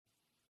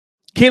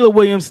Caleb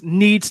Williams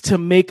needs to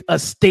make a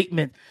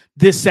statement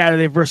this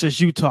Saturday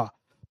versus Utah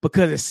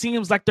because it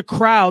seems like the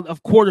crowd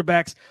of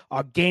quarterbacks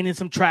are gaining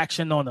some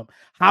traction on them.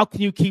 How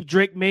can you keep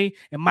Drake May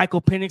and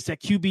Michael Penix at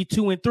QB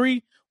 2 and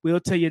 3? We'll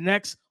tell you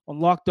next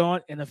on Locked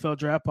On NFL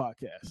Draft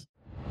Podcast.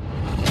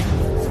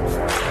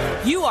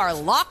 You are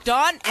Locked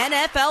On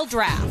NFL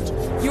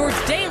Draft, your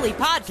daily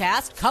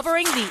podcast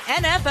covering the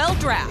NFL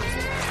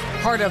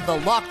Draft. Part of the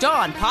Locked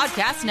On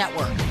Podcast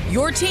Network,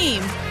 your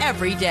team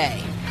every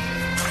day.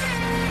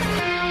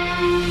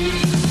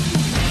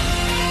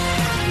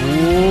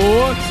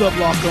 What's up,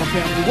 Locked On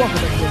family? Welcome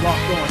back to the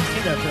Locked On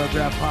NFL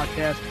Draft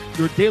Podcast,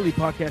 your daily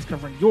podcast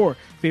covering your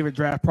favorite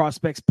draft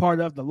prospects, part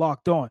of the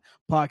Locked On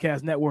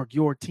Podcast Network,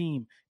 your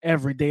team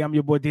every day. I'm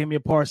your boy,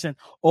 Damian Parson,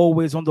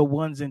 always on the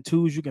ones and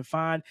twos. You can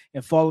find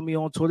and follow me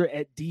on Twitter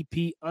at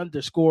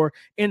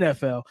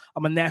DP_NFL.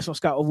 I'm a national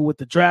scout over with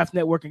the Draft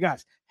Network. And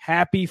guys,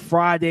 happy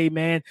Friday,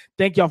 man.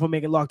 Thank y'all for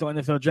making Locked On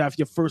NFL Draft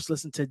your first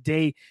listen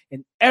today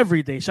and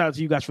every day. Shout out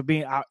to you guys for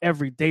being our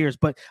everydayers.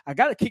 But I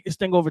got to kick this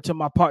thing over to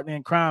my partner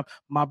in crime,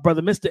 my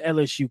brother, Mr.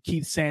 LSU,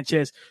 Keith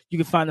Sanchez. You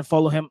can find and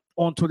follow him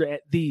on Twitter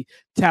at The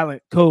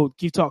Talent Code.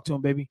 Keith, talk to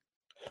him, baby.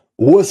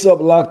 What's up,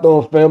 Locked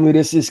On family?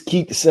 This is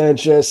Keith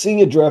Sanchez,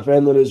 senior draft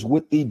analyst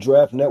with the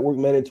Draft Network,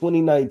 man. In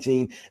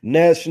 2019,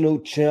 national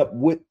champ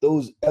with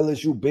those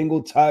LSU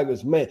Bengal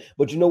Tigers, man.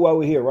 But you know why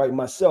we're here, right?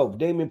 Myself,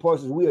 Damian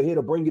Parsons, we are here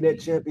to bring you that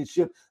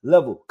championship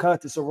level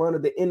content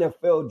surrounding the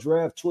NFL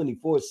Draft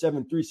 24/7,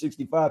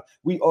 365.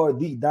 We are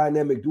the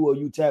dynamic duo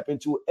you tap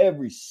into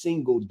every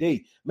single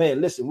day.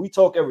 Man, listen, we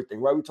talk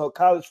everything, right? We talk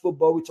college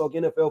football, we talk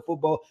NFL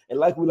football, and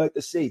like we like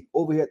to say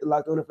over here at the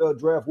Locked On NFL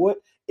Draft, what?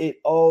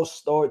 It all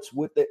starts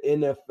with the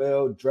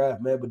NFL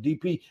Draft, man. But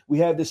DP, we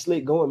have this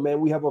slate going,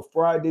 man. We have a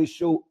Friday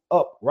show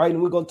up, right?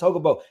 And we're going to talk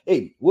about,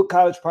 hey, what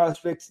college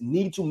prospects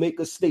need to make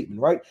a statement,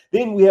 right?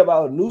 Then we have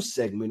our new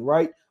segment,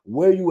 right?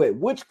 Where you at?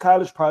 Which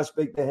college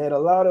prospect that had a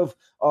lot of,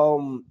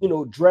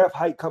 draft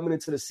hype coming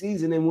into the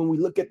season. And when we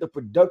look at the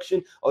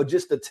production or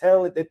just the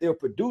talent that they're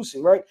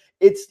producing, right,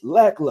 it's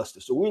lackluster.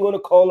 So we're going to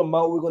call them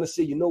out. We're going to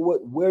say, you know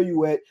what, where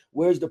you at?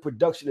 Where's the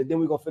production? And then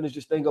we're going to finish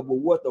this thing up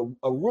with what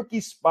a rookie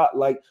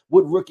spotlight,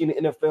 what rookie in the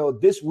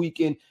NFL this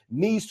weekend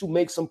needs to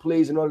make some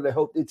plays in order to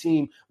help their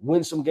team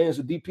win some games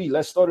with DP.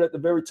 Let's start at the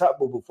very top.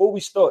 But before we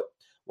start,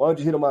 why don't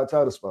you hit on my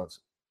title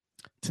sponsor?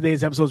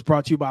 Today's episode is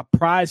brought to you by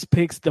Prize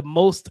Picks, the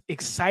most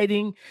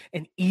exciting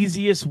and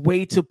easiest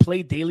way to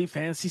play daily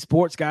fantasy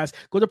sports, guys.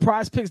 Go to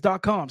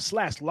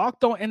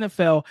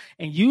prizepicks.com/LockedOnNFL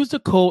and use the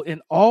code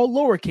in all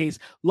lowercase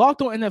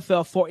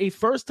LockedOnNFL for a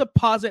first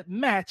deposit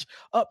match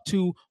up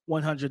to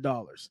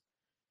 $100.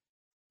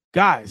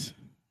 Guys,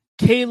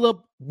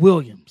 Caleb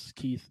Williams,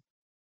 Keith.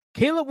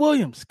 Caleb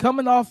Williams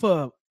coming off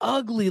a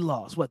ugly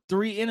loss.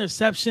 3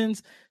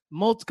 interceptions?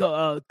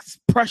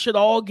 Pressured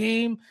all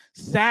game,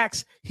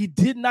 sacks. He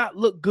did not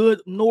look good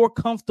nor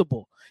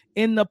comfortable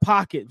in the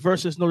pocket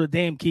versus Notre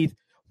Dame, Keith.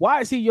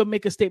 Why is he your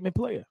make a statement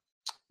player?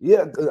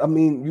 Yeah, I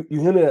mean,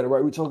 you hinted at it,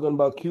 right? We're talking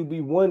about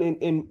QB1,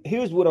 and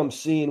here's what I'm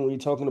seeing when you're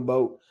talking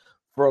about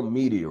from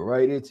media,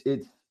 right? It's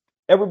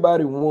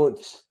everybody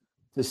wants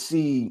to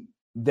see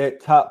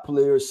that top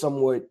players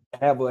somewhat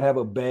have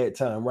a bad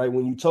time, right?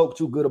 When you talk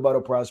too good about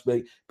a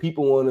prospect,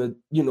 people want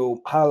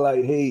to,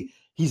 highlight, hey,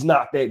 he's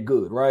not that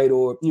good, right?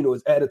 Or,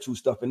 his attitude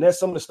stuff. And that's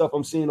some of the stuff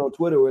I'm seeing on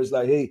Twitter where it's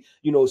like, hey,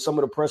 some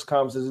of the press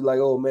conferences is like,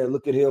 oh, man,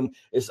 look at him.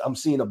 I'm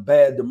seeing a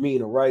bad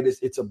demeanor, right?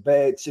 It's a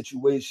bad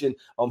situation.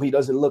 He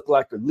doesn't look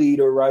like a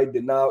leader, right?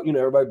 Then now,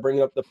 everybody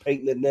bringing up the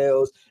painting the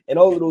nails and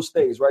all of those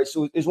things, right?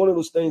 So it's one of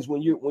those things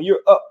when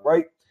you're up,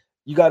 right?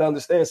 You got to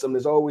understand something.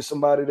 There's always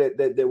somebody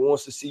that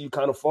wants to see you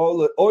kind of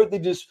fall, or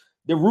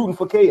they're rooting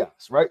for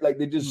chaos, right? Like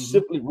they're just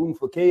simply rooting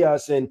for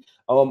chaos. And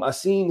I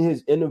seen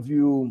his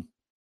interview.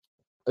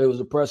 It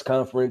was a press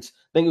conference.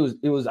 I think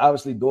it was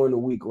obviously during the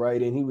week,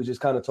 right? And he was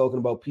just kind of talking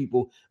about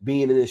people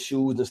being in his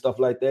shoes and stuff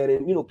like that.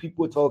 And,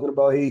 people were talking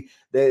about, hey,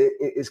 that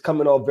it's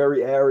coming off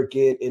very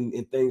arrogant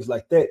and things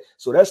like that.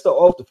 So that's the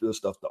off the field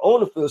stuff. The on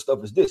the field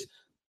stuff is this.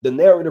 The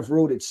narrative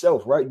wrote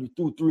itself, right? You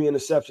threw 3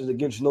 interceptions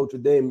against Notre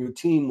Dame. Your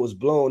team was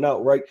blown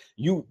out, right?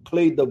 You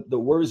played the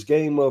worst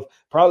game of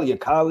probably a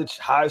college,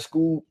 high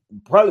school,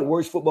 probably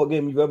worst football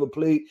game you've ever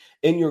played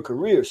in your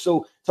career.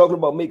 So talking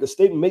about making a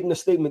statement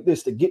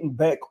to getting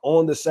back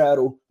on the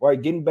saddle, right?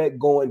 Getting back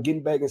going,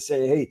 getting back and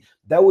saying, hey,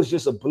 that was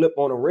just a blip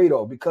on a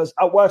radar. Because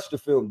I watched the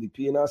film,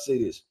 DP, and I'll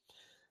say this,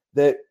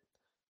 that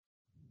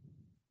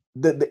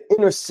the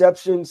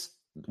interceptions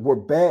were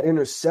bad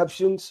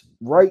interceptions,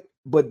 right?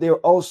 But they're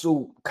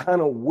also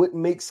kind of what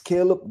makes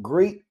Caleb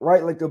great,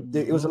 right? Like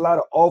it was a lot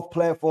of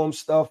off-platform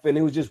stuff, and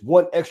it was just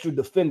one extra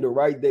defender,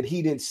 right, that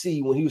he didn't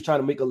see when he was trying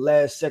to make a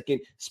last-second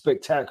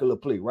spectacular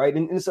play, right?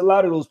 And it's a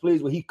lot of those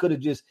plays where he could have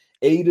just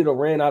aided or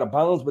ran out of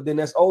bounds, but then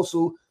that's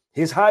also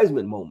his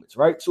Heisman moments,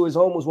 right? So it's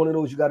almost one of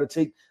those you got to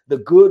take the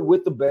good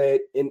with the bad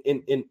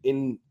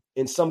and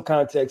in some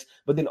context,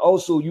 but then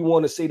also you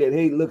want to say that,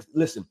 hey, look,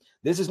 listen,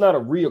 this is not a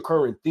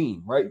reoccurring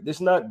theme, right? This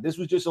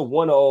was just a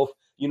one-off.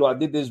 I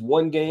did this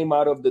one game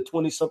out of the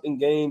 20-something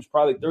games,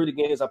 probably 30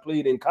 games I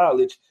played in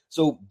college.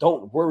 So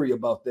don't worry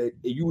about that.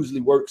 It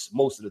usually works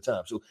most of the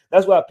time. So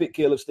that's why I picked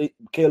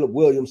Caleb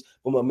Williams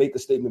for my make a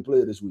statement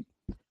player this week.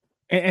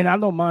 And I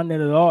don't mind that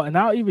at all. And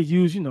I'll even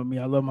use, me,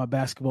 I love my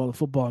basketball and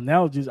football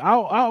analogies.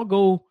 I'll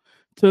go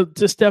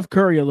to Steph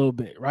Curry a little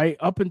bit, right?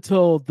 Up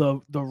until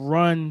the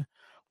run,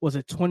 was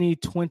it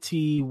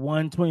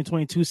 2021,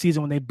 2022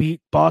 season when they beat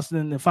Boston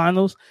in the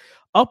finals?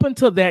 Up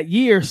until that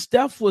year,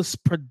 Steph was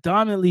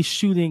predominantly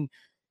shooting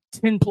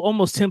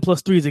almost 10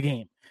 plus threes a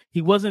game.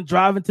 He wasn't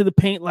driving to the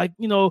paint like,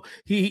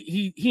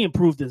 he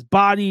improved his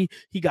body.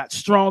 He got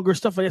stronger,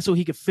 stuff like that, so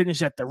he could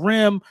finish at the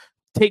rim,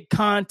 take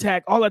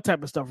contact, all that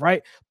type of stuff,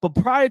 right? But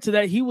prior to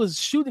that, he was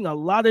shooting a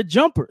lot of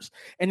jumpers.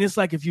 And it's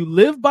like, if you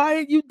live by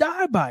it, you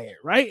die by it,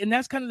 right? And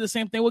that's kind of the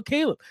same thing with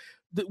Caleb.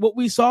 What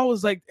we saw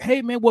was like,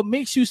 hey, man, what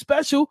makes you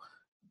special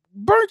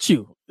burnt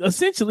you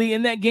essentially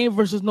in that game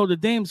versus Notre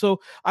Dame.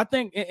 So I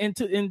think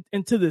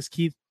into this,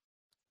 Keith,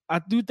 I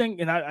do think,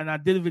 and I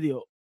did a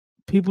video,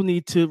 people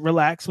need to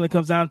relax when it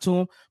comes down to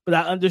him, but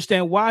I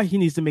understand why he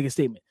needs to make a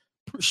statement.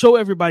 Show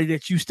everybody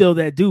that you still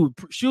that dude.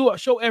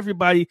 Show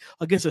everybody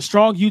against a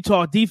strong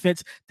Utah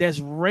defense that's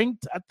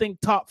ranked, I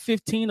think, top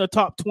 15 or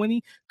top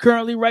 20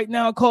 currently right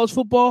now in college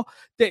football,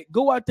 that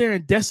go out there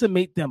and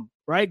decimate them.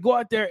 Right? Go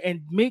out there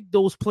and make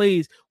those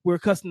plays we're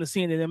accustomed to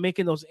seeing, and then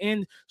making those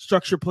end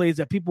structure plays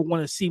that people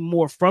want to see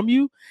more from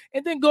you.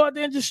 And then go out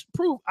there and just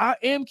prove I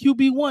am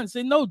QB1.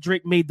 Say, no,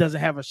 Drake May doesn't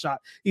have a shot,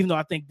 even though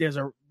I think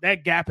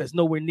that gap is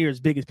nowhere near as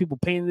big as people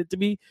painted it to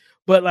be.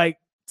 But like,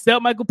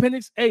 tell Michael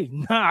Penix, hey,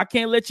 nah, I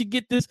can't let you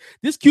get this.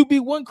 This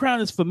QB1 crown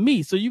is for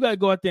me. So you got to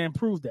go out there and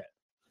prove that.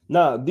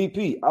 Nah,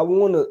 DP, I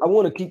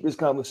want to keep this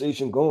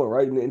conversation going,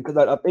 right? And because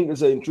I think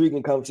it's an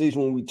intriguing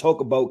conversation when we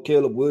talk about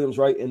Caleb Williams,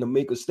 right, and to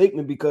make a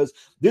statement, because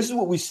this is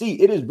what we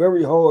see. It is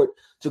very hard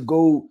to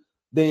go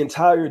the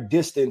entire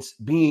distance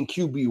being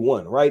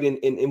QB1, right?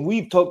 And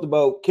we've talked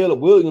about Caleb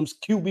Williams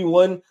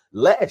QB1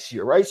 last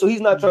year, right? So he's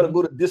not trying to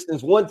go the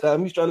distance one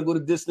time. He's trying to go the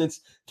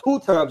distance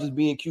two times as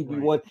being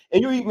QB1. Right.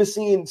 And you're even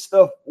seeing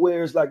stuff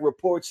where it's like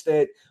reports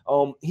that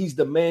he's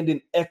demanding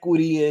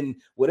equity in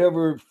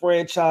whatever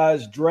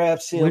franchise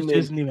drafts him. Which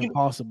isn't even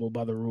possible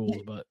by the rules,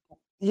 but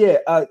yeah,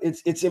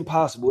 it's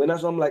impossible. And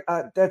that's why I'm like,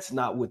 that's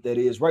not what that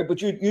is, right?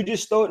 But you're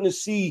just starting to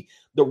see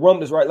the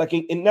rumblings, right? Like,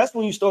 and that's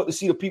when you start to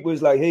see the people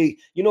is like, hey,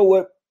 you know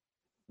what?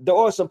 There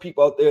are some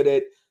people out there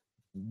that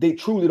they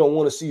truly don't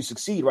want to see you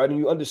succeed, right? And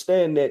you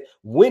understand that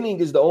winning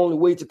is the only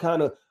way to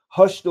kind of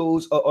hush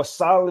those or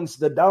silence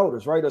the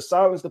doubters, right? Or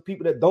silence the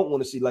people that don't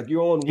want to see. Like,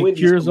 you're on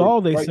Wendy's. It cures all,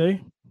 they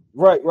say.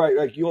 Right.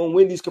 Like, you're on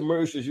Wendy's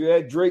commercials, you're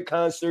at Drake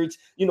concerts,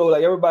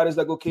 like everybody's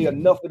like, okay,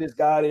 enough of this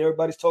guy. And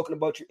everybody's talking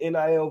about your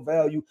NIL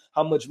value,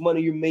 how much money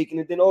you're making.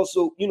 And then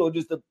also,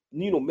 just the,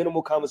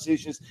 minimal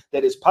conversations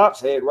that his pops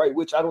had, right?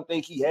 Which I don't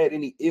think he had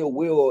any ill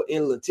will or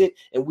ill intent.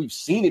 And we've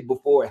seen it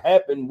before it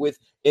happened with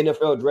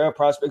NFL draft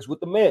prospects with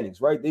the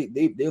Mannings, right?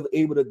 They were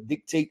able to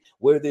dictate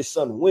where their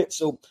son went.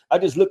 So I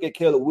just look at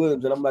Caleb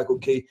Williams and I'm like,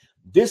 okay,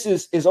 this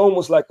is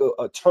almost like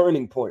a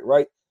turning point,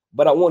 right?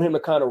 But I want him to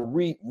kind of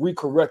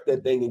recorrect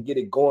that thing and get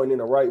it going in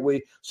the right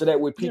way, so that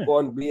way people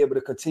aren't be able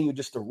to continue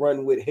just to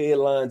run with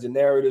headlines and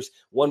narratives.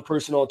 One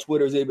person on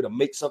Twitter is able to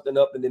make something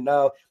up, and then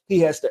now he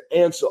has to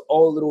answer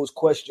all of those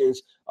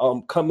questions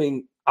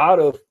coming out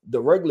of the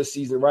regular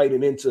season, right,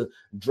 and into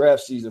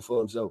draft season for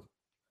himself.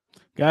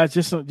 Guys,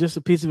 just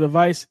a piece of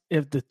advice.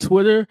 If the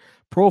Twitter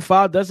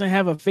profile doesn't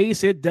have a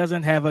face, it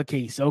doesn't have a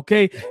case,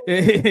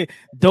 okay?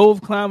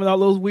 Dove Clown and all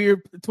those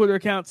weird Twitter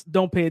accounts,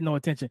 don't pay no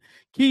attention.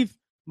 Keith,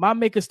 my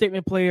make a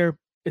statement player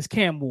is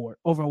Cam Ward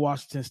over in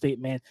Washington State,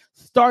 man.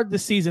 Started the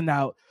season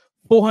out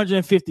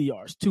 450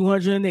 yards,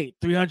 208,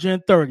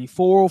 330,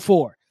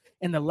 404.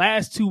 In the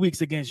last 2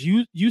 weeks against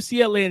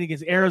UCLA and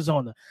against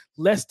Arizona,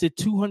 less than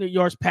 200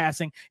 yards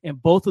passing in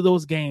both of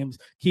those games.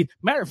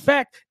 Matter of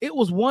fact, it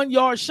was 1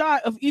 yard shy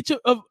of each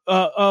of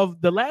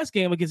the last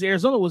game against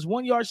Arizona was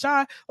 1 yard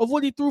shy of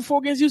what he threw for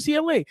against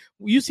UCLA.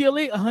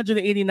 UCLA,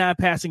 189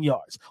 passing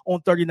yards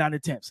on 39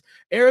 attempts.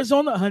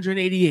 Arizona,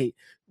 188.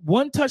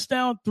 1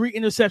 touchdown, 3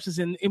 interceptions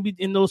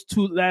in those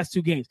last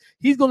two games.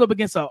 He's going up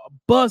against a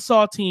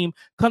buzzsaw team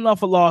coming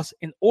off a loss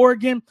in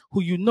Oregon,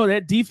 who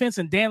that defense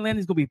and Dan Lanning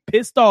is going to be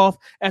pissed off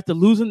after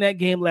losing that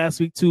game last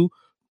week to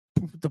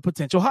the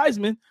potential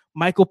Heisman,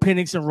 Michael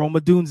Penix and Rome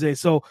Odunze.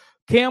 So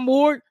Cam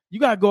Ward, you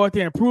got to go out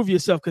there and prove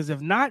yourself, because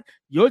if not,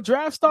 your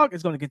draft stock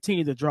is going to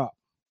continue to drop.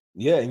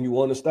 Yeah, and you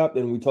want to stop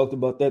that. And we talked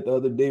about that the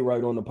other day,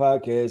 right, on the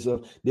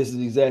podcast. This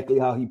is exactly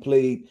how he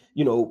played.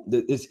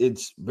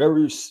 It's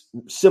very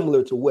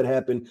similar to what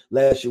happened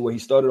last year, where he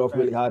started off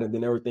really hot and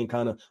then everything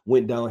kind of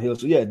went downhill.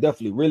 So yeah,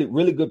 definitely, really,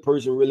 really good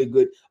person, really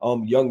good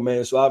young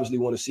man. So obviously,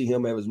 want to see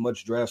him have as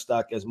much draft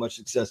stock, as much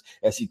success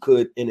as he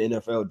could in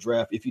the NFL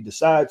draft. If he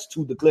decides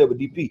to declare with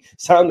DP,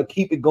 it's time to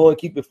keep it going,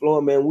 keep it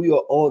flowing, man. We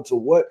are on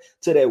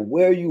to that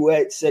where you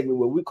at segment,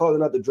 where we're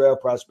calling out the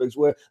draft prospects.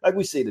 Where, like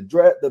we say, the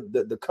draft,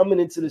 the coming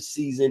into the this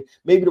season.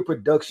 Maybe the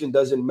production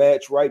doesn't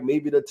match, right?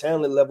 Maybe the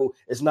talent level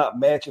is not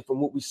matching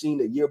from what we've seen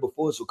the year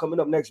before. So coming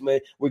up next,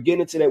 man, we're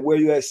getting into that Where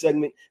You At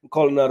segment and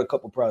calling out a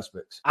couple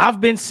prospects. I've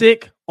been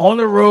sick, on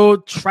the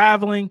road,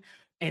 traveling,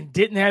 and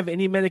didn't have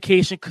any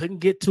medication, couldn't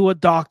get to a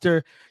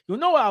doctor. You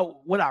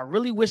know what I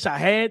really wish I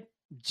had?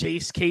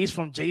 Jace Case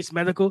from Jace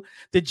Medical.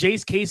 The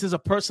Jace Case is a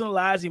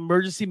personalized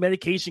emergency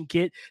medication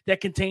kit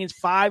that contains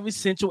 5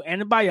 essential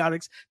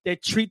antibiotics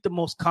that treat the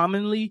most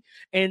common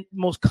and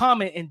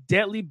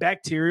deadly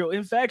bacterial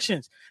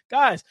infections.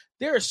 Guys,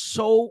 there is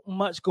so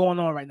much going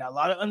on right now. A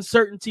lot of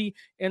uncertainty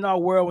in our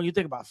world when you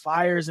think about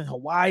fires in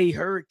Hawaii,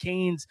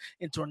 hurricanes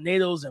and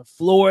tornadoes in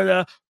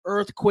Florida,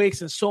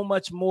 earthquakes, and so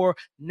much more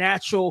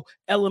natural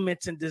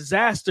elements and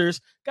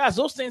disasters. Guys,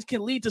 those things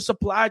can lead to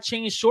supply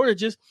chain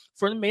shortages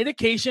for the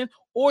medication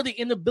or the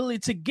inability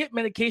to get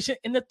medication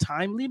in a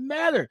timely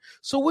manner.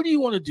 So what do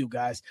you want to do,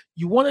 guys?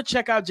 You want to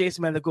check out Jace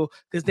Medical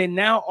because they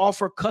now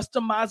offer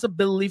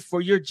customizability for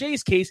your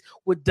Jace case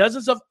with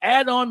dozens of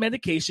add-on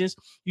medications.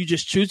 You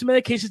just choose the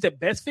medications that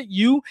best fit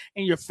you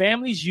and your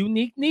family's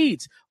unique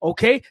needs.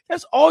 Okay?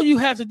 That's all you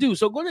have to do.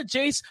 So go to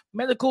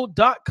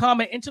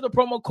jacemedical.com and enter the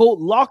promo code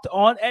Locked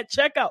On at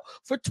checkout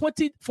for a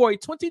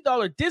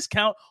 $20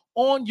 discount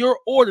on your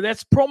order.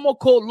 That's promo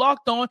code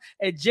Locked On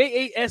at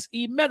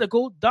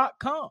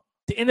jasemedical.com.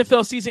 The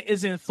NFL season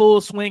is in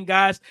full swing,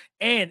 guys,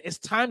 and it's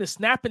time to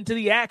snap into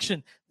the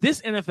action this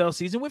NFL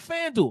season with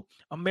FanDuel,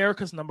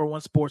 America's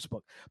 #1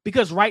 sportsbook.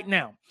 Because right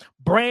now,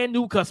 brand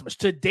new customers,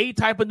 today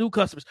type of new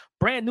customers,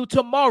 brand new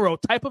tomorrow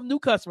type of new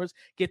customers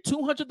get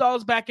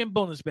 $200 back in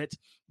bonus bets,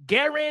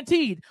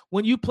 guaranteed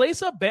when you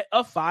place a bet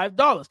of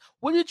 $5.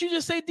 What did you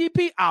just say,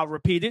 DP? I'll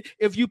repeat it.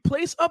 If you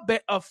place a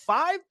bet of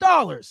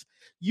 $5,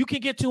 you can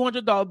get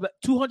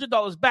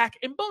 $200 back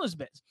in bonus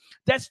bets.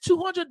 That's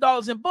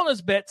 $200 in bonus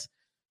bets.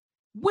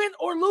 Win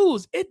or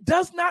lose, it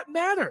does not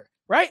matter,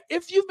 right?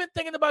 If you've been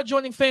thinking about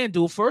joining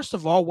FanDuel, first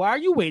of all, why are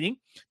you waiting?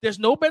 There's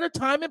no better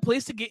time and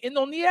place to get in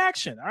on the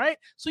action, all right?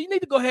 So you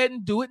need to go ahead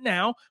and do it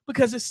now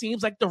because it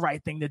seems like the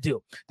right thing to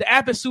do. The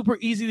app is super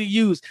easy to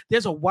use.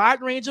 There's a wide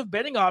range of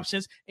betting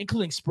options,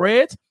 including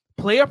spreads,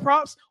 player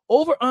props,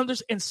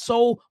 over-unders, and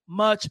so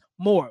much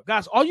more.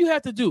 Guys, all you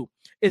have to do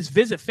is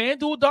visit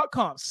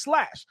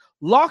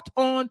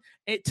FanDuel.com/LockedOn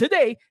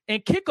today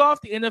and kick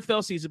off the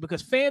NFL season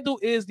because FanDuel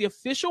is the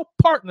official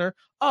partner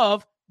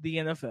of the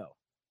NFL.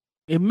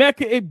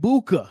 Emeka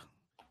Egbuka,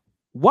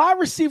 wide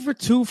receiver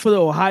 2 for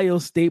the Ohio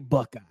State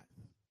Buckeyes.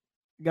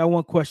 I got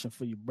one question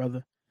for you,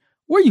 brother.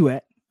 Where you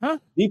at? Huh?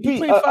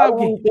 DP, I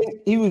think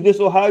he was just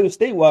Ohio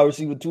State wide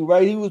receiver 2,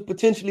 right? He was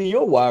potentially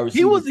your wide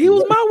receiver. He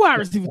was my wide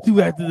receiver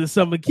 2 after the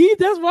summer. Keith,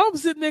 that's why I'm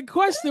sitting there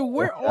questioning,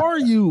 where are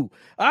you?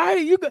 All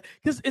right,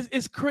 because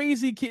it's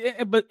crazy,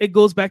 but it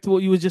goes back to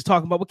what you were just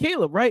talking about with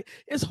Caleb, right?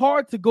 It's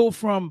hard to go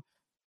from,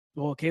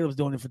 well, Caleb's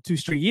doing it for 2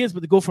 straight years,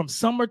 but to go from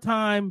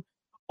summertime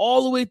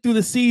all the way through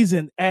the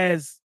season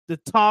as the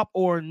top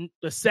or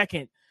the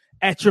second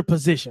at your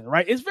position,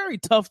 right? It's very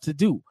tough to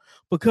do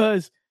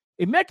because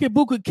Emeka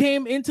Egbuka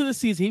came into the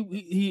season.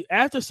 He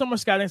after summer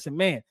scouting said,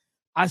 man,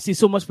 I see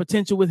so much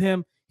potential with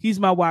him. He's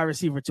my wide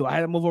receiver too. I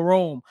had him over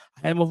Rome.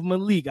 I had him over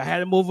Malik. I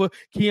had him over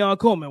Keon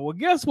Coleman. Well,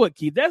 guess what,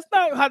 Keith? That's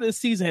not how this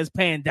season has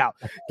panned out.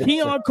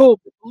 Keon Coleman,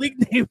 Malik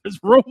Davis,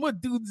 Roma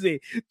Dudze,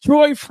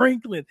 Troy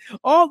Franklin,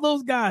 all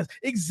those guys,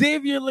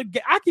 Xavier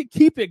Legette. I could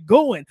keep it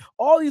going.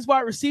 All these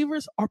wide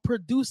receivers are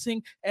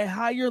producing at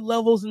higher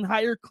levels and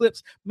higher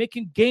clips,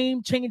 making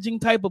game-changing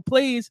type of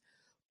plays.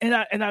 And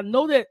I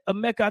know that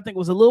Emeka, I think,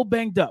 was a little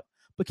banged up.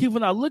 But Keith,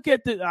 when I look at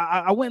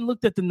I went and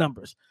looked at the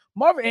numbers.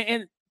 Marvin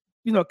and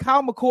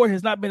Kyle McCord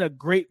has not been a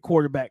great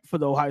quarterback for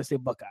the Ohio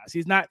State Buckeyes.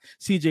 He's not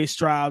C.J.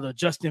 Stroud or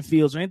Justin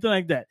Fields or anything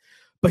like that.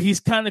 But he's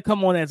kind of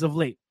come on as of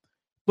late.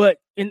 But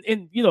like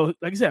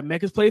I said,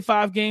 Emeka's played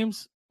 5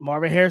 games.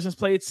 Marvin Harrison's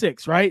played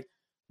 6, right?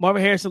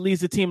 Marvin Harrison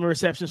leads the team in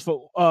receptions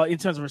for in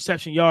terms of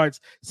reception yards,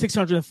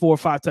 604,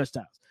 5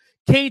 touchdowns.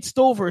 Cade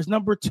Stover is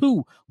number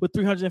 2 with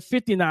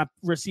 359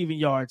 receiving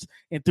yards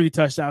and 3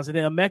 touchdowns. And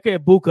then Emeka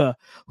Egbuka,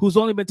 who's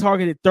only been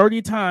targeted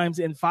 30 times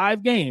in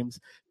 5 games,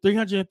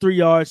 303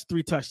 yards,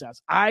 3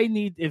 touchdowns.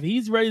 If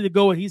he's ready to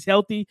go and he's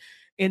healthy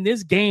in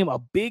this game, a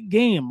big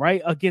game,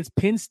 right, against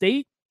Penn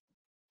State,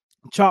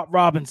 Chop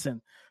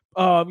Robinson,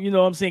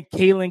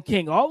 Kalen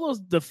King, all those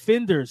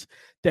defenders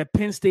that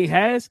Penn State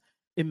has,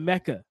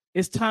 Emeka,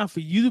 it's time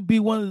for you to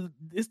be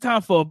it's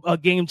time for a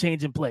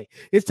game-changing play.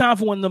 It's time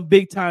for one of them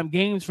big-time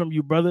games from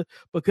you, brother,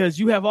 because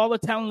you have all the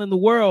talent in the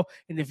world,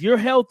 and if you're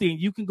healthy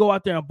and you can go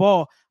out there and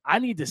ball, I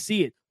need to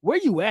see it. Where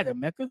you at,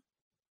 Emeka?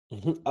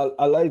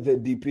 I like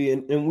that,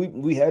 DP, and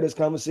we had this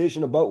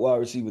conversation about wide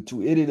receiver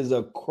 2. It is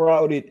a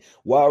crowded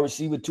wide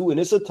receiver 2, and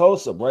it's a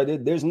toss-up,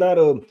 right? There's not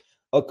a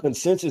a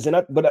consensus,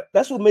 but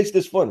that's what makes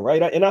this fun,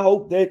 right? And I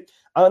hope that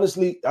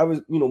honestly,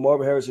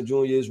 Marvin Harrison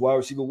Jr. is wide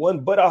receiver 1,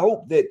 but I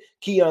hope that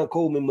Keon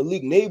Coleman,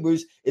 Malik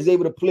Neighbors is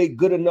able to play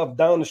good enough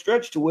down the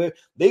stretch to where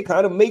they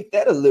kind of make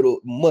that a little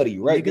muddy,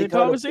 right? They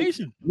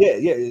conversation.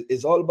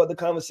 It's all about the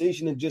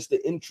conversation and just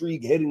the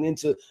intrigue heading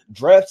into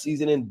draft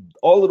season, and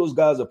all of those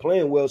guys are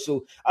playing well.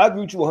 So I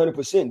agree with you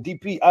 100%.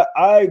 DP,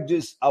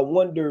 I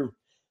wonder,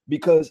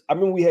 because I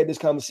remember we had this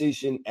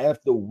conversation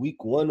after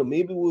week 1, or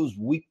maybe it was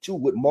week 2,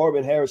 with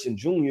Marvin Harrison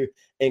Jr.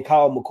 and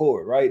Kyle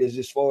McCord, right?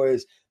 As far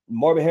as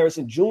Marvin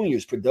Harrison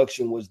Jr.'s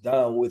production was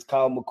down with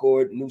Kyle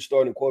McCord, new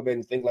starting quarterback,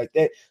 and things like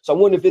that. So I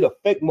wonder if it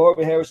affect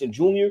Marvin Harrison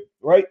Jr.,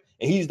 right?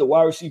 And he's the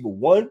wide receiver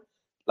 1.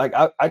 Like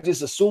I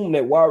just assume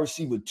that wide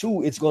receiver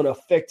 2, it's going to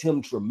affect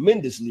him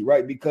tremendously,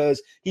 right?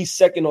 Because he's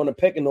second on the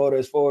pecking order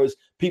as far as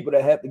people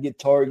that have to get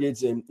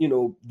targets and,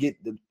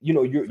 get the,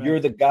 you're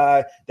the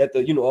guy that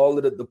all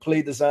of the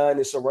play design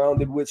is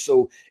surrounded with.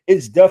 So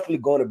it's definitely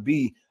going to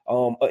be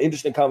an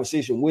interesting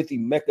conversation with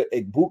Emeka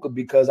Egbuka,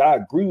 because I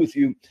agree with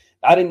you.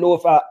 I didn't know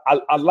if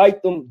I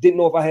liked him, didn't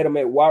know if I had him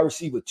at wide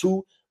receiver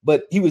 2,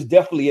 but he was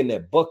definitely in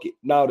that bucket.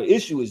 Now, the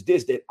issue is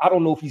this, that I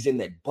don't know if he's in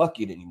that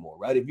bucket anymore,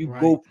 right? If you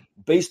go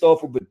based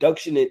off of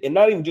production, and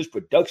not even just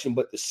production,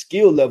 but the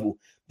skill level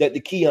that the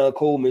Keon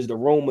Colemans, the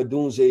Rome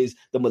Odunzes,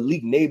 the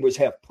Malik Neighbors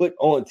have put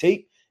on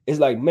tape, it's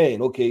like,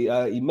 man, okay,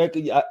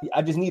 Emeka,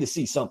 I just need to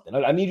see something.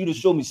 I need you to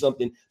show me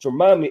something to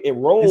remind me. In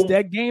Rome, it's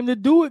that game to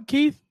do it,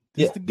 Keith.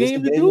 It's the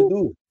game to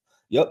do.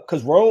 Yep,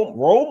 because Rome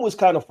was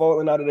kind of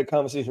falling out of the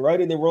conversation, right?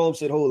 And then Rome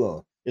said, hold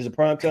on, it's a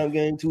primetime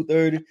game,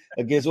 2:30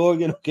 against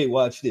Oregon. Okay,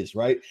 watch this,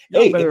 right?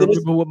 Y'all better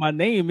remember what my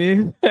name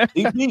is.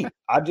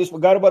 I just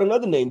forgot about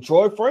another name,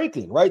 Troy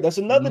Franklin, right? That's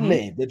another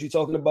name that you're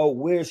talking about.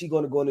 Where is he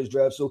going to go in this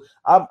draft? So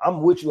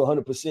I'm with you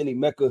 100%.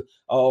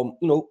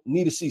 Emeka,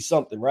 need to see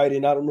something, right?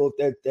 And I don't know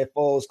if that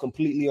falls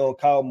completely on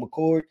Kyle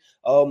McCord,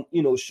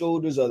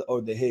 shoulders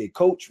or the head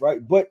coach,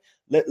 right? But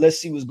let's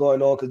see what's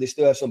going on, because they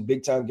still have some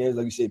big-time games.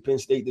 Like you said, Penn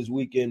State this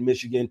weekend,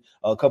 Michigan,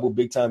 a couple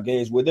big-time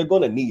games where they're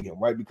going to need him,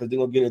 right? Because they're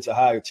going to get into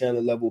higher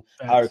talent level,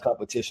 higher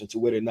competition, to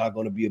where they're not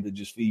going to be able to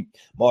just feed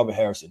Marvin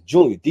Harrison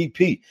Jr.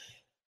 DP,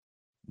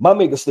 my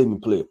make a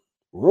statement player.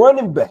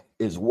 Running back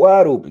is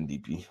wide open,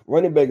 DP.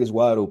 Running back is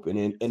wide open.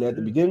 And at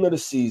the beginning of the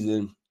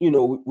season,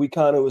 we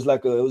kind of,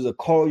 it was a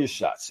call your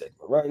shot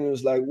segment, right? And it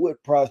was like,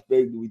 what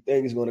prospect do we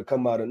think is going to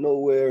come out of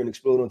nowhere and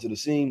explode onto the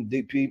scene?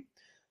 DP,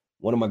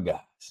 one of my guys.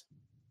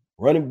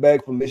 Running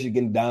back from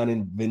Michigan,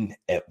 Donovan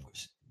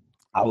Edwards.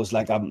 I was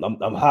like, I'm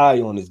high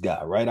on this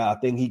guy, right? I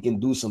think he can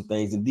do some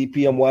things. And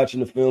DP, I'm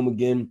watching the film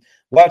again,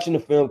 watching the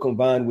film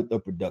combined with the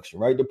production,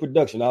 right? The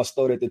production, I'll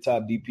start at the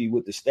top, DP,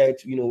 with the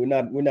stats.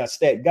 We're not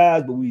stat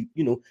guys, but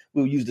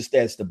we'll use the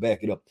stats to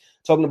back it up.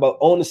 Talking about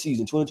on the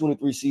season,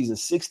 2023 season,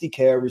 60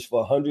 carries for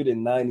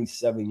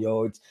 197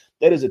 yards.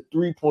 That is a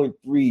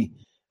 3.3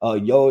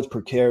 yards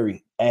per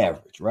carry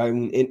average, right?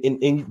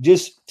 And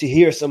just to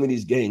hear some of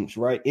these games,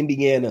 right?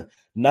 Indiana,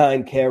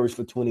 9 carries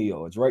for 20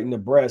 yards, right?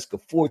 Nebraska,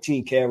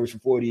 14 carries for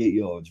 48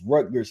 yards.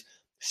 Rutgers,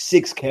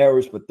 6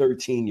 carries for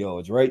 13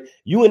 yards, right?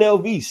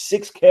 UNLV,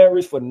 6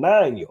 carries for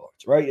 9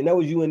 yards, right? And that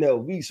was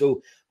UNLV.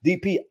 So,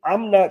 DP,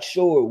 I'm not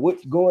sure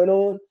what's going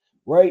on,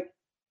 right?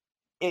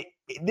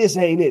 This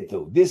ain't it,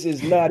 though. This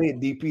is not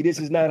it, DP. This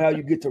is not how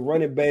you get to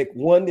running back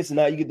 1. This is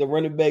not how you get to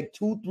running back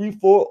 2, 3,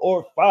 4,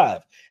 or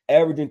 5,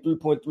 averaging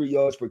 3.3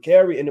 yards per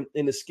carry. And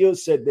the skill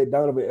set that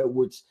Donovan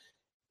Edwards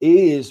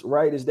is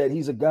that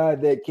he's a guy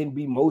that can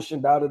be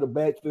motioned out of the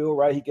backfield,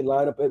 right? He can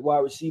line up at wide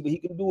receiver. He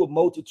can do a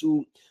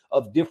multitude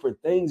of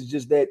different things.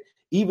 Just that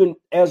even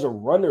as a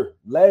runner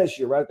last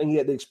year, right? I think he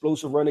had the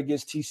explosive run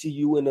against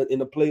TCU in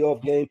the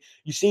playoff game.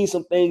 You've seen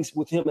some things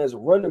with him as a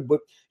runner, but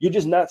you're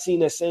just not seeing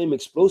that same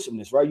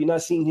explosiveness, right? You're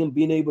not seeing him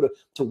being able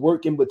to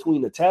work in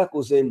between the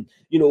tackles, and,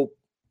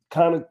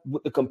 kind of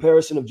with the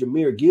comparison of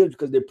Jahmyr Gibbs,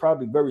 because they're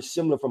probably very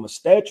similar from a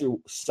stature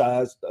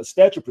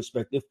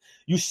perspective.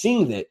 You've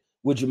seen that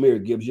with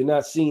Jahmyr Gibbs. You're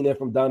not seeing that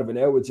from Donovan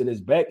Edwards, and it's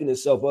backing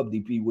itself up,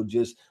 DP, with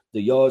just the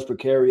yards per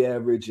carry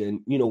average.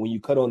 And, when you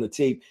cut on the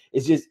tape,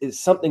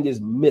 it's something is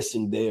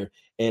missing there.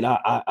 And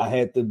I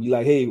had to be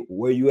like, hey,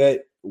 where you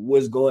at?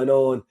 What's going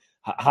on?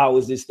 How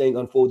is this thing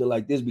unfolding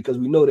like this? Because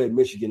we know that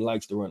Michigan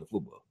likes to run the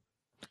football.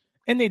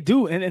 And they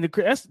do. And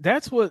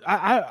that's what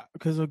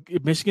because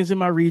Michigan's in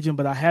my region,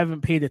 but I haven't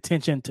paid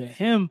attention to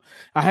him.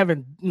 I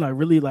haven't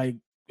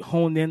really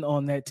honed in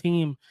on that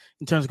team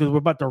in terms, because we're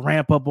about to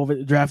ramp up over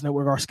the Draft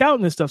Network, our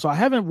scouting and stuff. So I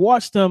haven't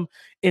watched them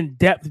in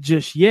depth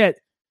just yet.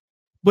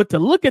 But to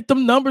look at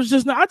them numbers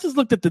just now, I just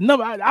looked at the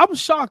number. I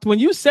was shocked when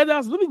you said that. I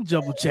was, let me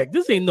double check.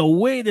 This ain't no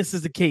way this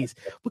is the case,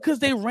 because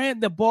they ran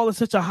the ball at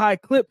such a high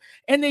clip,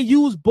 and they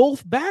used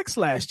both backs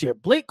last year,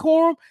 Blake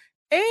Corum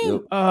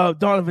and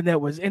Donovan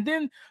Edwards. And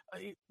then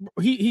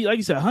he like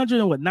you said,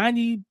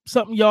 190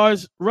 something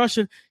yards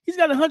rushing. He's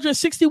got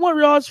 161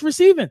 yards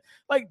receiving.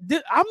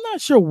 I'm not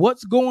sure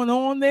what's going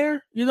on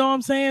there. You know what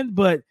I'm saying?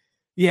 But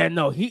yeah,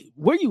 no,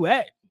 where you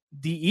at?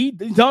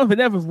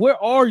 Donovan Evans,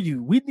 where are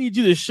you? We need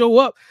you to show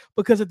up,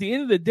 because at the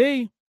end of the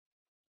day,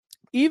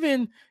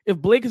 even if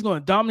Blake is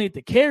going to dominate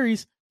the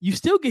carries, you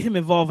still get him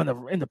involved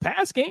in the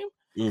pass game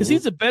because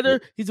he's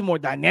a more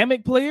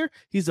dynamic player.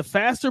 He's a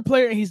faster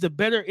player, and he's the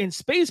better in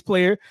space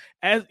player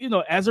as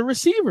a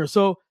receiver.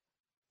 So,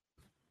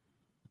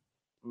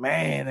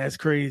 man, that's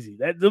crazy.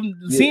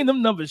 Seeing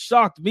them numbers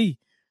shocked me.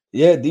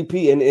 Yeah,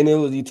 DP, and it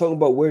was, you talking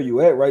about where you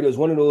at, right? It was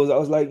one of those, I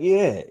was like,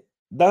 yeah,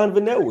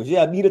 Donovan Edwards.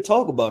 Yeah, I need to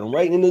talk about him,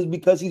 right? And it's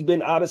because he's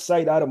been out of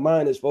sight, out of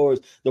mind as far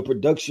as the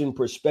production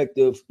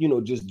perspective,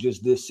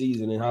 just this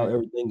season and how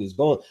everything is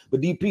going.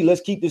 But DP,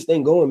 let's keep this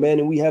thing going, man.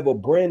 And we have a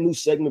brand new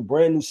segment.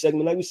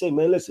 Like we say,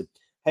 man, listen,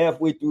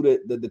 halfway through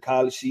the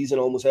college season,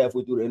 almost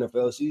halfway through the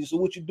NFL season. So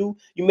what you do,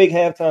 you make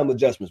halftime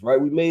adjustments, right?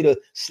 We made a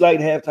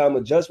slight halftime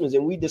adjustments,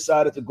 and we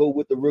decided to go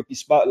with the rookie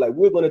spotlight.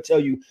 We're going to tell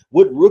you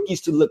what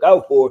rookies to look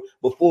out for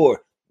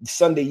before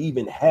Sunday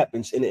even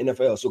happens in the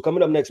NFL. So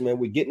coming up next, man,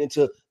 we're getting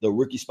into the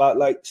rookie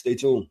spotlight. Stay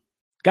tuned.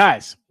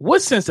 Guys,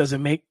 what sense does it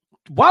make?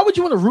 Why would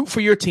you want to root for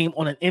your team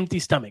on an empty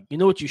stomach? You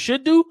know what you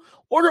should do?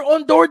 Order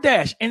on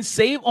DoorDash and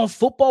save on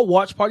football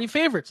watch party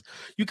favorites.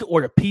 You can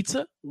order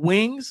pizza,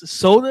 wings,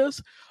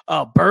 sodas,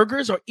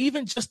 burgers, or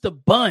even just the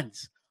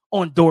buns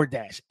on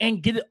DoorDash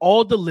and get it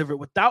all delivered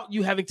without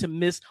you having to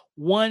miss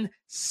 1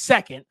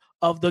 second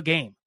of the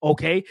game.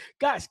 Okay,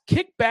 guys,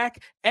 kick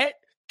back at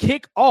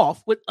kick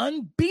off with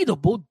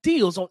unbeatable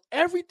deals on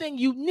everything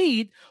you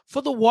need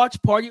for the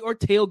watch party or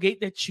tailgate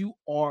that you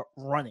are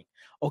running.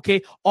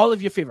 Okay, all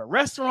of your favorite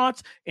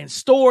restaurants and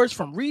stores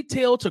from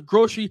retail to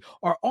grocery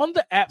are on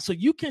the app, so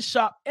you can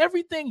shop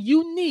everything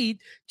you need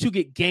to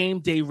get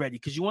game day ready.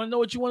 Because you want to know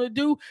what you want to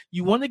do?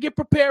 You want to get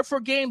prepared for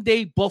game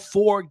day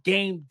before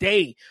game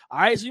day. All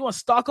right, so you want to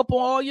stock up on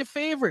all your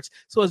favorites.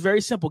 So it's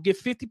very simple.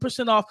 Get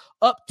 50% off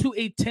up to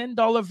a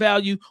 $10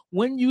 value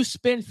when you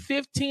spend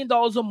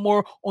 $15 or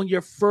more on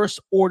your first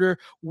order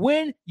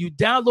when you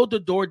download the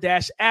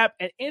DoorDash app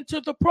and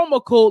enter the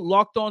promo code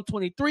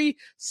LOCKEDON23,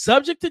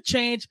 subject to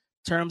change.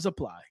 Terms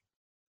apply.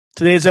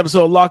 Today's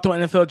episode of Locked On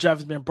NFL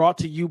Draft has been brought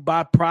to you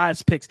by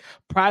Prize Picks.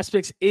 Prize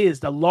Picks is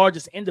the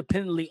largest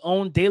independently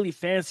owned daily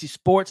fantasy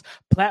sports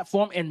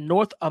platform in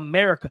North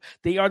America.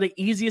 They are the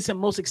easiest and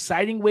most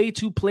exciting way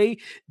to play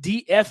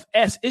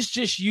DFS. It's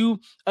just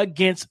you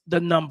against the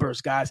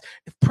numbers, guys.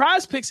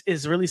 Prize Picks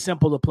is really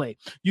simple to play.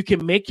 You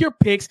can make your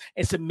picks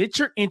and submit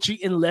your entry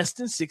in less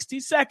than 60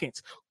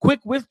 seconds. Quick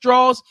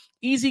withdrawals,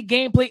 easy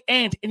gameplay,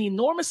 and an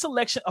enormous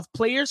selection of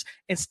players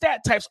and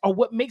stat types are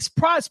what makes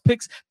Prize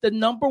Picks the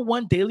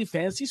 #1 daily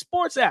fantasy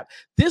sports app.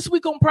 This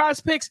week on Prize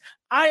Picks,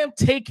 I am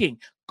taking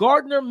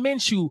Gardner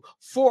Minshew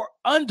for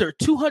under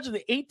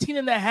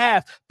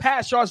 218.5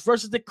 pass yards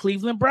versus the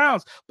Cleveland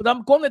Browns. But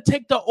I'm going to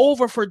take the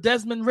over for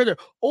Desmond Ridder,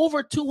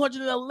 over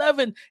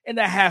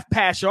 211.5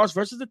 pass yards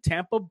versus the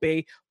Tampa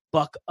Bay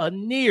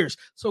Buccaneers.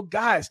 So,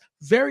 guys,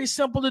 very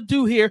simple to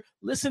do here.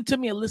 Listen to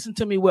me and listen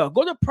to me well.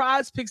 Go to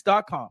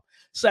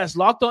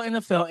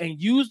prizepicks.com/LockedOnNFL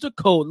and use the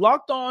code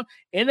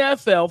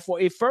LockedOnNFL for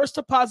a first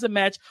deposit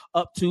match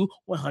up to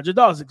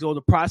 $100. Go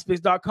to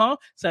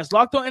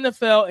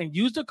prizepicks.com/LockedOnNFL and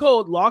use the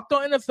code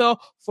LockedOnNFL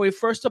for a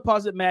first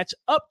deposit match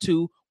up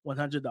to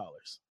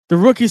 $100. The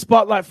rookie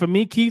spotlight for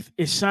me, Keith,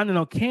 is shining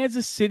on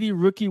Kansas City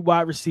rookie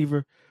wide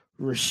receiver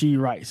Rashee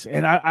Rice.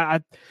 And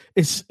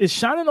it's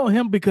shining on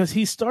him because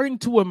he's starting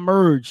to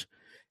emerge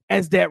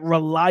as that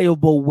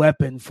reliable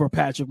weapon for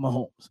Patrick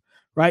Mahomes,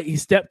 right? He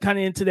stepped kind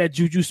of into that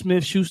Juju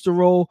Smith-Schuster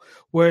role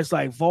where it's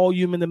like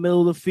volume in the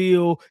middle of the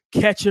field,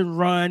 catch and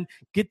run,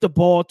 get the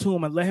ball to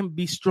him and let him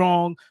be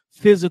strong,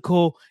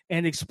 physical,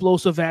 and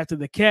explosive after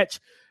the catch.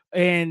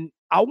 And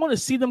I want to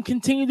see them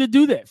continue to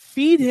do that.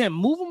 Feed him,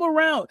 move him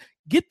around,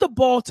 get the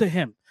ball to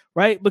him.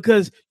 Right?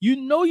 Because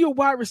your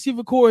wide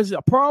receiver core is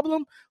a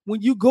problem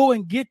when you go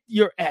and get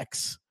your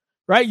ex,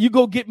 right? You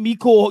go get you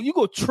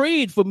go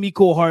trade for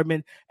Mecole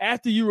Hardman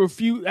after you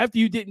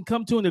didn't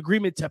come to an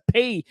agreement to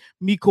pay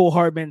Mecole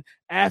Hardman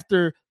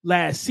after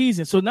last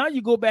season. So now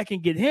you go back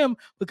and get him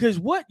because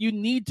you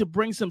need to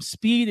bring some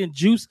speed and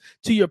juice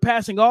to your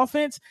passing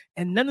offense,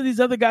 and none of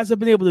these other guys have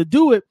been able to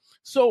do it.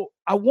 So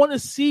I want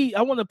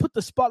to put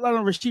the spotlight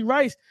on Rashee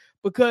Rice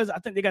because I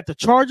think they got the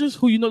Chargers,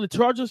 the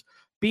Chargers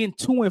being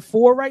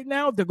 2-4 right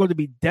now, they're going to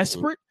be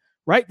desperate,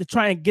 right, to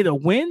try and get a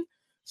win.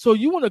 So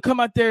you want to come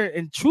out there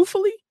and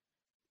truthfully,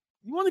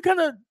 you want to kind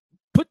of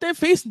put their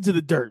face into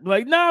the dirt.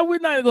 Like, nah, we're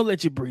not going to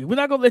let you breathe. We're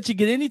not going to let you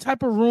get any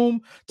type of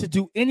room to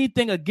do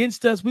anything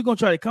against us. We're going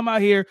to try to come out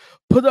here,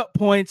 put up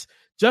points.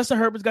 Justin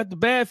Herbert's got the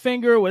bad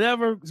finger,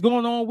 whatever is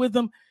going on with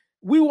him.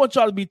 We want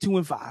y'all to be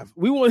 2-5.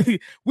 We want to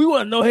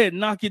go ahead and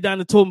knock you down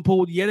the totem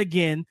pole yet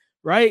again,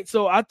 right?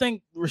 So I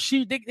think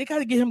Rashee, they got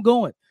to get him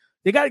going.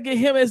 They got to get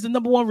him as the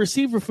 #1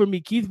 receiver for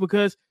me, Keith,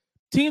 because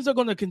teams are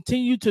going to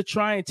continue to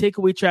try and take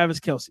away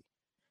Travis Kelce.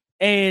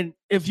 And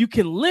if you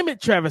can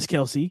limit Travis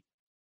Kelce,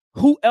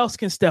 who else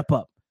can step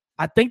up?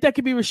 I think that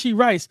could be Rashee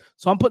Rice,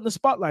 so I'm putting the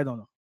spotlight on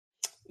him.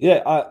 Yeah,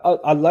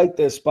 I like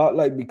that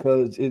spotlight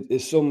because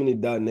it's so many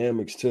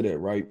dynamics to that,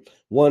 right?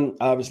 One,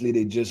 obviously,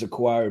 they just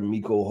acquired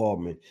Mecole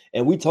Hardman.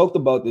 And we talked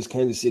about this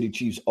Kansas City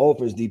Chiefs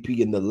offense,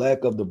 DP, and the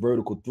lack of the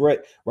vertical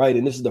threat, right?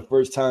 And this is the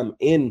first time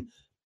in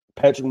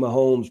Patrick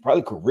Mahomes'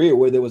 probably career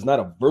where there was not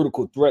a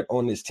vertical threat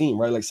on this team,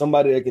 right? Like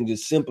somebody that can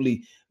just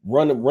simply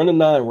run a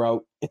 9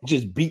 route and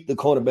just beat the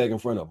cornerback in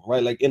front of him,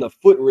 right? Like in a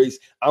foot race,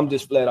 I'm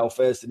just flat out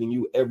faster than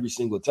you every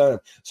single time.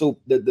 So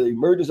the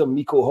emergence of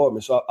Mecole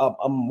Hardman. So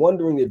I'm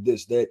wondering if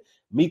that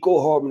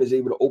Mecole Hardman is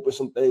able to open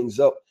some things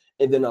up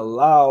and then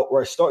allow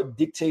or start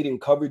dictating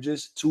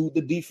coverages to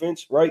the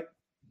defense, right?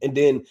 And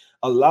then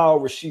allow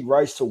Rashee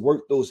Rice to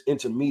work those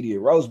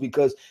intermediate routes,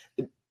 because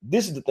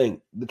this is the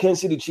thing. The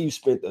Kansas City Chiefs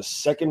spent a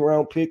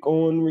 2nd-round pick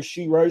on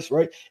Rashee Rice,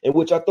 right? In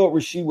which I thought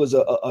Rashee was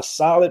a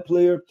solid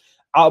player.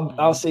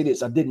 I'll say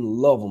this. I didn't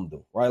love him,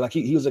 though, right? Like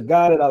he was a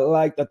guy that I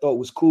liked. I thought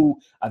was cool.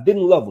 I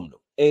didn't love him,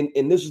 though.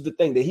 And this is the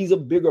thing, that he's a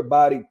bigger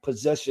body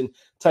possession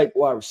type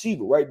wide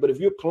receiver, right? But if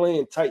you're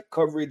playing tight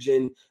coverage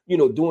and,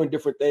 doing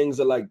different things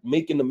that like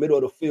making the middle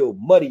of the field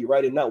muddy,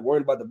 right, and not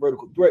worrying about the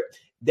vertical threat,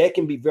 that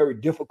can be very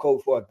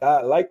difficult for a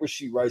guy like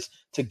Rashee Rice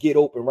to get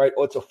open, right,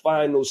 or to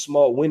find those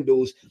small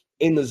windows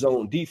in the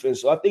zone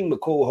defense. So I think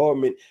Mecole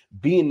Hardman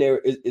being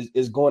there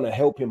is going to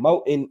help him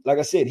out. And like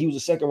I said, he was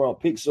a 2nd-round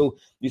pick. So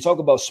you talk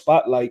about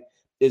spotlight,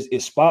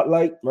 is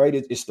spotlight, right?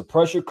 It's the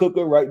pressure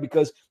cooker, right?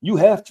 Because you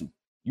have to.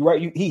 You're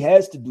right. He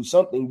has to do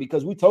something,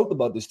 because we talked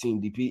about this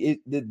team, DP.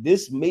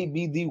 This may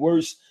be the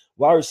worst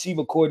wide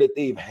receiver core that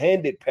they've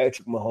handed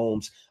Patrick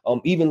Mahomes.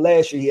 Even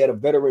last year, he had a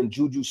veteran,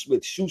 Juju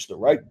Smith-Schuster,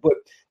 right? But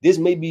this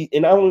may be,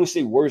 and I don't want to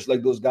say worse,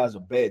 like those guys are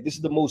bad. This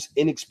is the most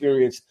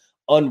inexperienced,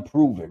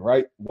 unproven,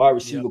 right, wide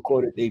receiver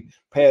core that they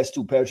passed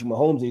to Patrick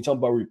Mahomes. And you're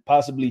talking about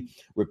possibly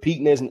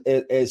repeating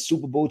as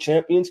Super Bowl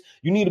champions.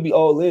 You need to be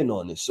all in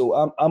on this.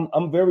 So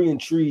I'm very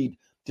intrigued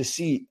to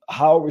see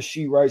how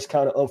Rashee Rice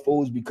kind of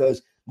unfolds,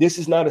 because this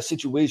is not a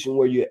situation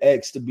where you're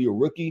asked to be a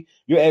rookie.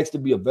 You're asked to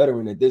be a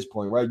veteran at this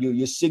point, right?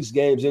 You're 6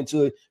 games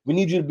into it. We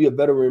need you to be a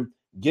veteran,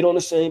 get on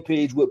the same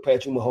page with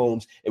Patrick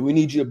Mahomes, and we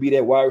need you to be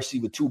that wide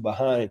receiver 2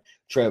 behind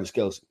Travis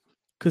Kelce.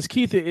 Because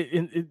Keith,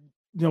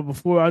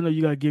 before I know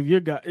you got to give your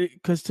guy,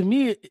 because to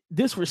me,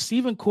 this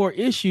receiving core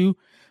issue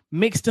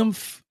makes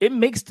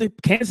the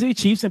Kansas City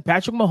Chiefs and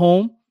Patrick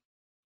Mahomes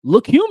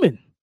look human.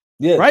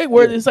 Yeah, right?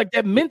 Where it's like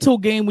that mental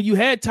game when you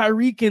had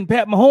Tyreek and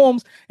Pat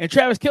Mahomes and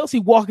Travis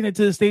Kelce walking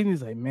into the stadium.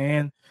 He's like,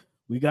 man,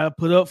 we got to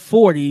put up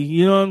 40.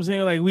 You know what I'm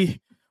saying? Like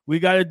we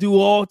got to do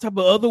all type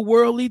of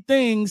otherworldly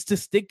things to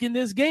stick in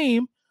this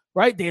game,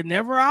 right? They're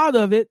never out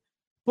of it.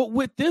 But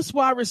with this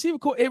wide receiver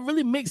core, it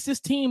really makes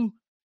this team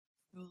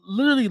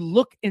literally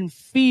look and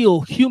feel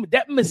human.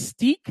 That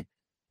mystique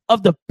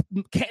of the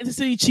Kansas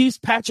City Chiefs,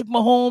 Patrick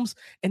Mahomes,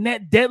 and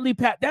that deadly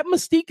that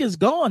mystique is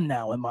gone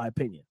now, in my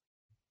opinion.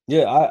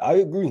 Yeah, I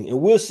agree.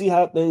 And we'll see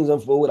how things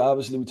unfold.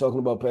 Obviously, we're talking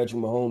about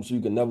Patrick Mahomes, so you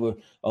can never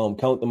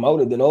count them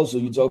out. And then also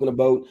you're talking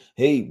about,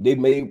 hey, they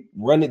may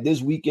run it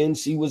this weekend,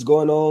 see what's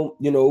going on.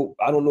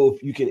 I don't know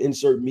if you can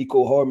insert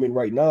Mecole Hardman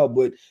right now,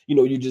 but,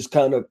 you just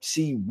kind of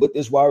see what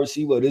this wide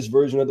receiver, this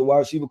version of the wide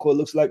receiver core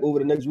looks like over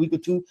the next week or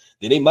two.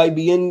 Then they might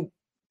be in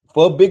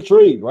for a big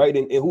trade, right?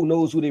 And who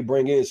knows who they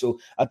bring in. So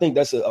I think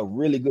that's a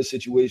really good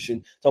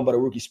situation. Talking about a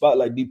rookie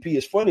spotlight, DP,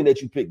 it's funny that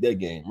you picked that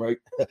game, right?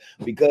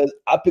 Because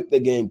I picked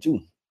that game too.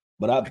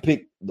 But I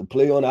picked the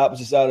play on the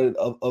opposite side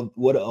of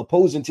what an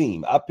opposing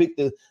team. I picked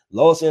the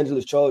Los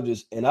Angeles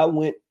Chargers, and I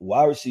went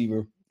wide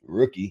receiver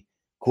rookie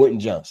Quentin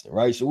Johnston,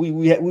 right? So we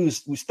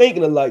was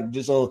thinking alike,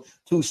 just on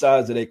 2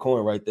 sides of that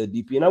coin right there,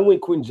 DP. And I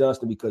went Quentin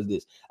Johnston because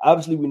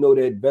obviously we know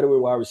that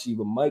veteran wide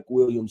receiver Mike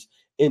Williams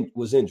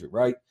was injured,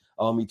 right?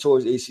 He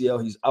tore his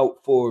ACL. He's out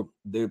for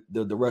the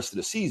rest of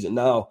the season.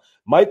 Now,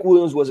 Mike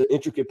Williams was an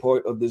intricate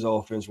part of this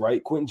offense,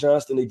 right? Quentin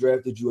Johnston, they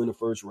drafted you in the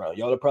 1st round.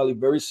 Y'all are probably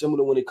very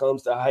similar when it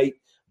comes to height,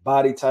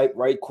 body type,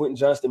 right? Quentin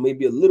Johnston may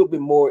be a little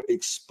bit more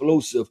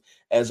explosive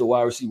as a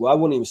wide receiver. Well, I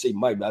wouldn't even say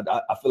Mike, but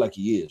I feel like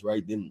he is,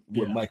 right? Than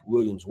what Mike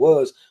Williams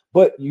was.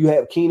 But you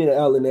have Keenan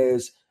Allen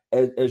as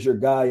your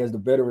guy, as the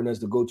veteran, as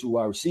the go-to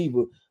wide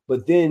receiver.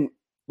 But then,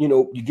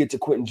 you get to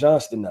Quentin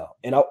Johnston now.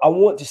 And I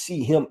want to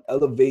see him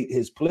elevate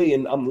his play.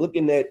 And I'm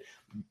looking at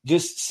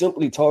just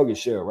simply target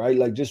share, right?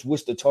 Like just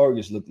what's the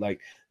targets look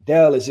like.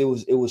 Dallas, it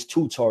was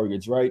 2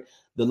 targets, right?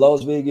 The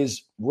Las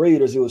Vegas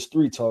Raiders, it was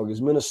 3 targets.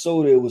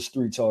 Minnesota, it was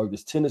 3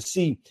 targets.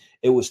 Tennessee,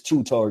 it was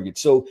 2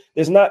 targets. So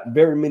there's not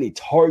very many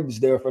targets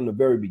there from the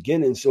very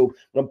beginning. So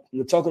when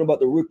I'm talking about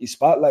the rookie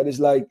spotlight, it's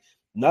like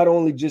not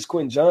only just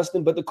Quentin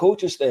Johnston, but the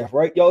coaching staff,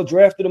 right? Y'all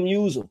drafted him,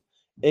 use him.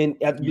 And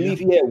I believe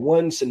he had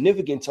 1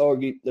 significant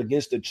target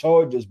against the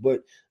Chargers,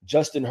 but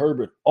Justin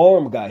Herbert's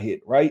arm got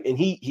hit, right? And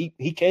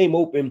he came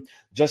open.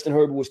 Justin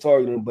Herbert was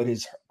targeting him, but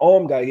his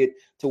arm got hit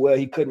to where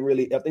he couldn't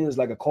really, I think it was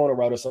like a corner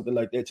route or something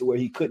like that, to where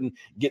he couldn't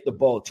get the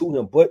ball to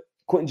him. But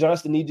Quentin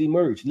Johnston needs to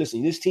emerge.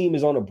 Listen, this team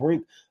is on the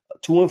brink,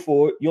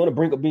 2-4. You're on the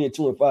brink of being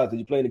 2-5 because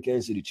you're playing the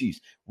Kansas City Chiefs.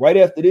 Right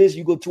after this,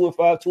 you go 2-5,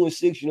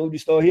 2-6. You know what you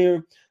start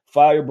hearing?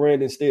 Fire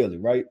Brandon Staley,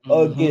 right?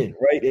 Again,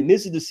 right? And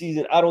this is the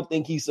season. I don't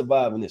think he's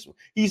surviving this one.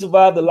 He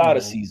survived a lot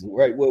of seasons,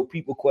 right? Well,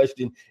 people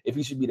question if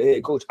he should be the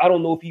head coach. I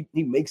don't know if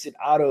he makes it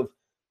I don't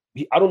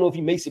know if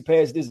he makes it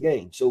past this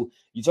game. So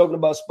you're talking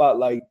about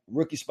spotlight,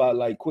 rookie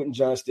spotlight. Quentin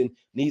Johnston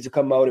needs to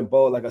come out and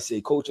ball, like I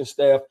said, coaching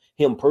staff,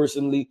 him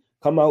personally,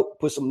 come out,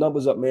 put some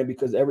numbers up, man,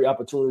 because every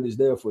opportunity is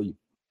there for you.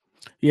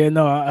 Yeah,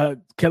 no,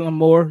 Kellen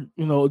Moore,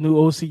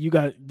 new OC. You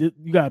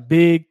got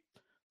big,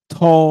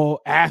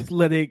 tall,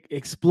 athletic,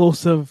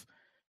 explosive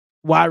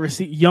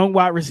young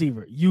wide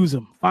receiver. Use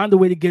him. Find a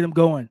way to get him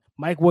going.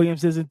 Mike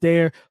Williams isn't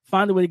there.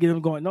 Find a way to get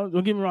him going. No,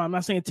 don't get me wrong. I'm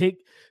not saying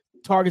take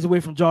targets away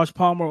from Josh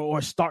Palmer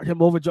or start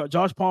him over.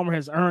 Josh Palmer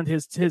has earned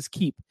his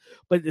keep,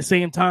 but at the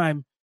same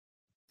time,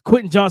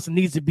 Quentin Johnson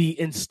needs to be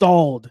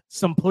installed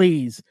some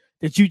plays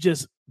that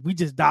we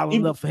just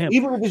dialing up for him.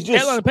 Even if it's just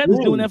Carolina Panthers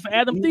doing that for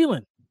Adam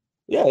Thielen.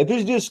 Yeah, if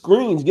it's just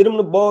screens, get him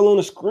the ball on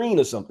a screen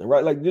or something,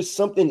 right? Like just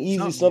something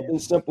easy, something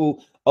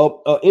simple,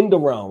 end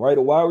around, right?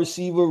 A wide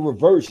receiver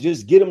reverse,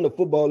 just get him the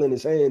football in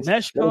his hands.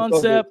 Mesh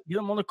concept, get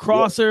him on the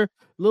crosser,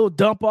 little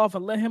dump off,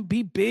 and let him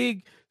be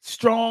big,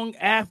 strong.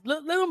 Let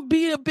him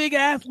be a big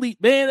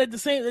athlete, man. At the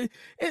same,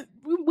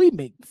 we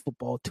make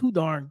football too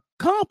darn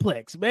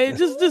complex, man.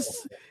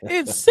 Just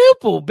it's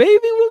simple, baby.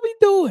 What we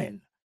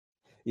doing?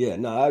 Yeah,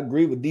 no, I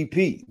agree with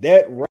DP.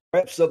 That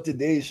wraps up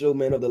today's show,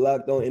 man, of the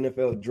Locked On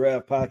NFL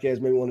Draft Podcast.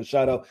 Maybe want to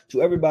shout out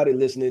to everybody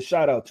listening.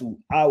 Shout out to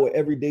our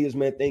everydayers,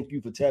 man. Thank you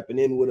for tapping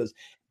in with us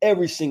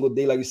every single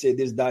day. Like I said,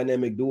 this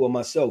dynamic duo,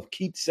 myself,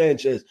 Keith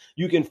Sanchez.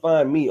 You can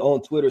find me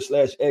on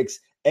Twitter/X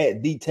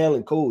at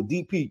DTalentCode.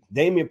 DP,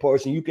 Damian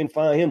Parson, you can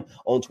find him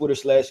on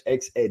Twitter/X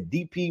at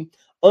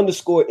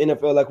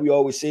DP_NFL. Like we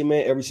always say,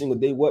 man, every single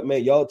day. What,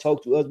 man? Y'all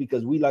talk to us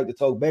because we like to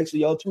talk back. So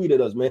y'all tweet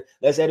at us, man.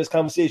 Let's have this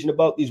conversation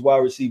about these wide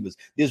receivers,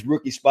 this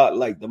rookie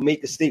spotlight, the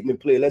make a statement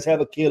play. Let's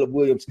have a Caleb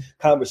Williams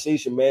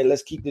conversation, man.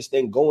 Let's keep this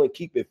thing going,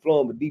 keep it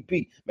flowing with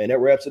DP. Man, that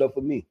wraps it up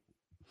for me.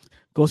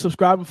 Go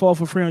subscribe and follow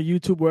for free on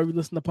YouTube, wherever you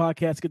listen to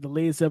podcasts. Get the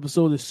latest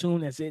episode as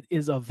soon as it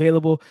is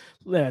available.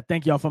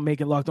 Thank y'all for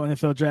making Locked On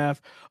NFL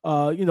Draft.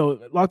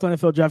 Locked On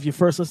NFL Draft, your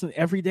first listen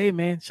every day,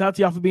 man. Shout out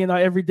to y'all for being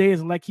out every day.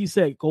 And like he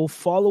said, go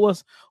follow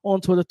us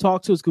on Twitter.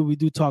 Talk to us because we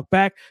do talk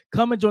back.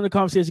 Come and join the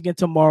conversation again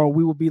tomorrow.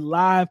 We will be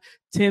live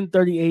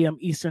 10:30 a.m.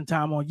 Eastern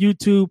time on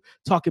YouTube,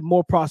 talking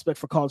more prospect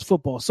for college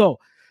football. So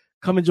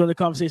come and join the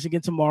conversation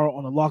again tomorrow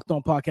on the Locked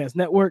On Podcast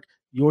Network.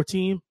 Your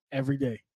team every day.